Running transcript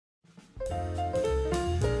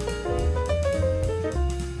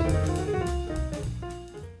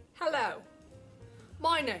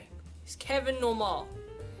is Kevin Normal,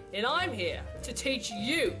 and I'm here to teach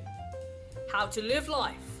you how to live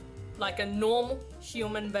life like a normal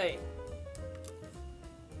human being.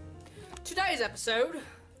 Today's episode,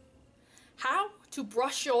 how to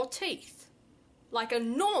brush your teeth like a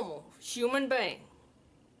normal human being.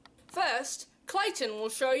 First, Clayton will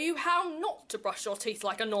show you how not to brush your teeth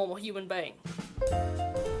like a normal human being.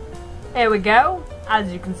 Here we go.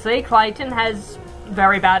 As you can see, Clayton has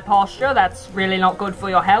very bad posture. That's really not good for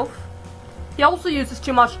your health. He also uses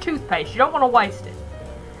too much toothpaste. You don't want to waste it.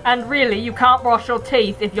 And really, you can't brush your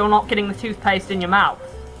teeth if you're not getting the toothpaste in your mouth.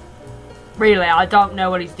 Really, I don't know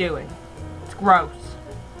what he's doing. It's gross.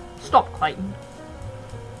 Stop, Clayton.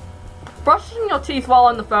 Brushing your teeth while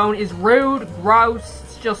on the phone is rude, gross.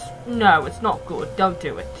 It's just, no, it's not good. Don't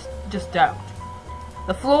do it. Just don't.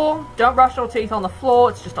 The floor, don't brush your teeth on the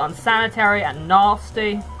floor. It's just unsanitary and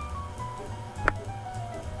nasty.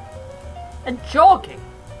 And jogging.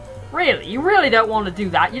 Really, you really don't want to do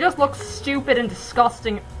that. You just look stupid and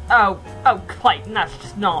disgusting. Oh, Clayton, that's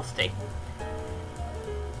just nasty.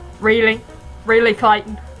 Really? Really,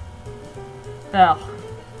 Clayton? Ugh.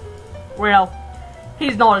 Well,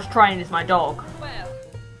 he's not as trained as my dog. Well,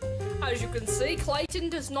 as you can see, Clayton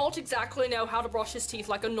does not exactly know how to brush his teeth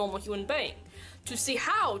like a normal human being. To see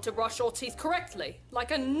how to brush your teeth correctly,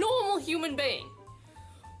 like a normal human being,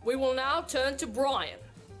 we will now turn to Brian.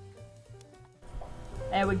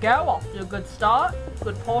 There we go, off to a good start,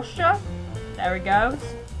 good posture. There he goes.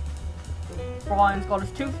 Brian's got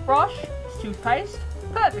his toothbrush, his toothpaste,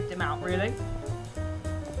 perfect amount really.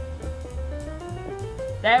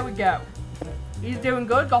 There we go. He's doing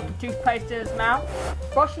good, got the toothpaste in his mouth,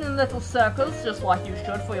 brushing in little circles just like you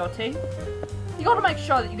should for your teeth. You gotta make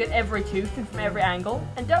sure that you get every tooth in from every angle,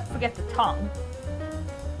 and don't forget the tongue.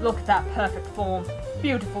 Look at that perfect form.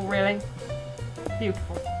 Beautiful really.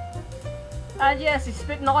 Beautiful. And yes, he's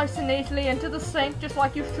spit nice and neatly into the sink, just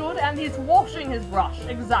like you should, and he's washing his brush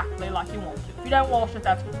exactly like you want to. If you don't wash it,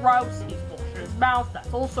 that's gross. He's washing his mouth,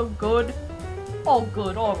 that's also good. All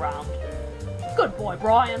good, all round. Good boy,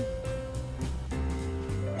 Brian.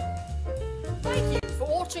 Thank you for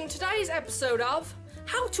watching today's episode of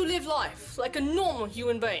How to Live Life Like a Normal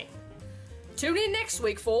Human Being. Tune in next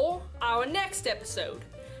week for our next episode,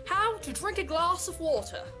 How to Drink a Glass of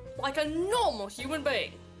Water Like a Normal Human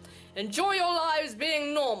Being. Enjoy your lives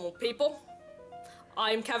being normal, people.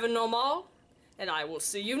 I'm Kevin Normal, and I will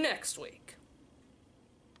see you next week.